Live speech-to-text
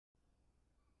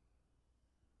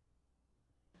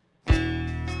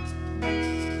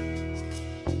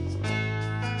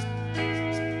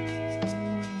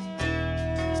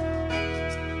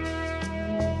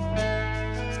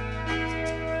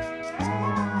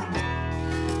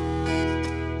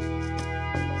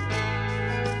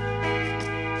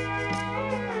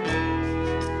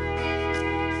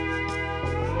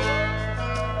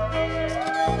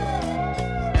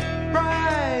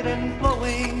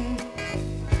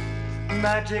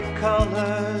magic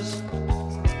colors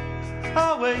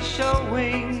always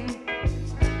showing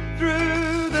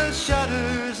through the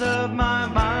shutters of my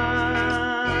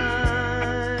mind,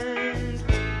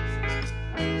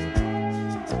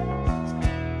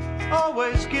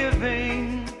 always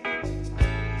giving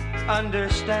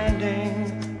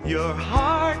understanding, your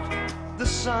heart the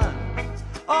sun,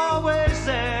 always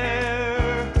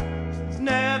there,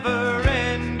 never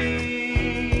ending.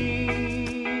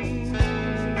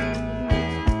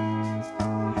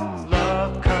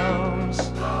 Love comes,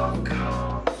 love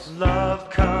comes, love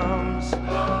comes,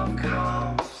 love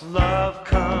comes, love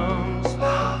comes,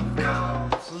 love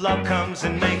comes, love comes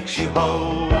and makes you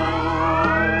whole.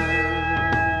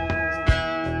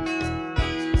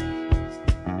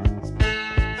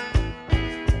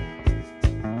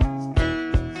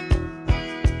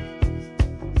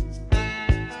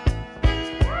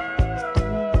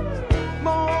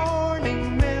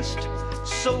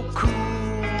 So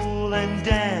cool and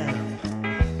damp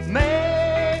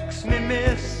makes me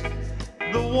miss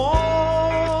the warmth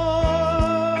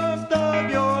of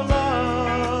your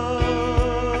love,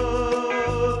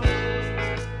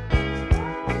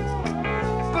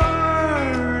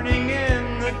 burning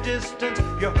in the distance,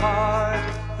 your heart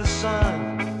the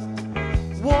sun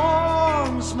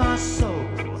warms my soul,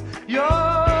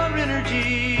 your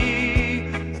energy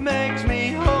makes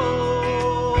me whole.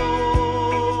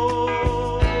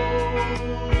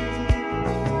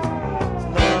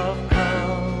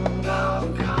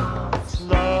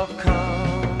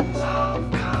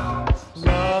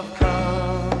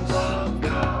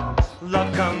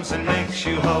 Love comes and makes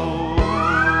you whole.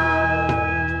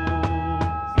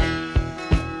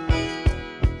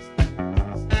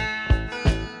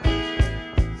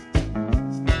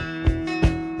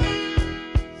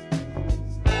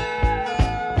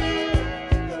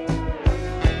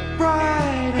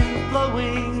 Bright and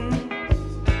glowing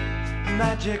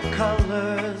magic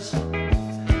colors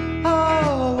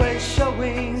always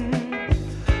showing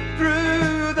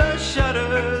through the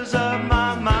shutters of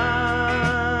my mind.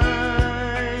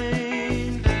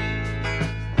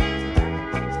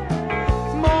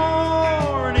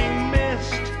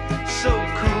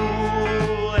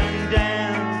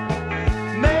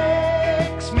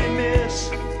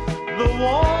 The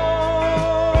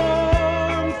warmth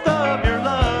of your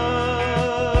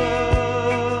love.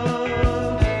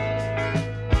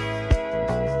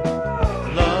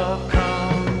 Love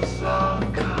comes,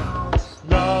 love comes,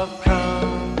 love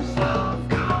comes, love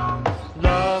comes,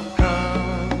 love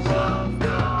comes, love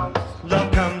comes,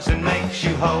 love comes and makes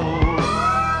you whole.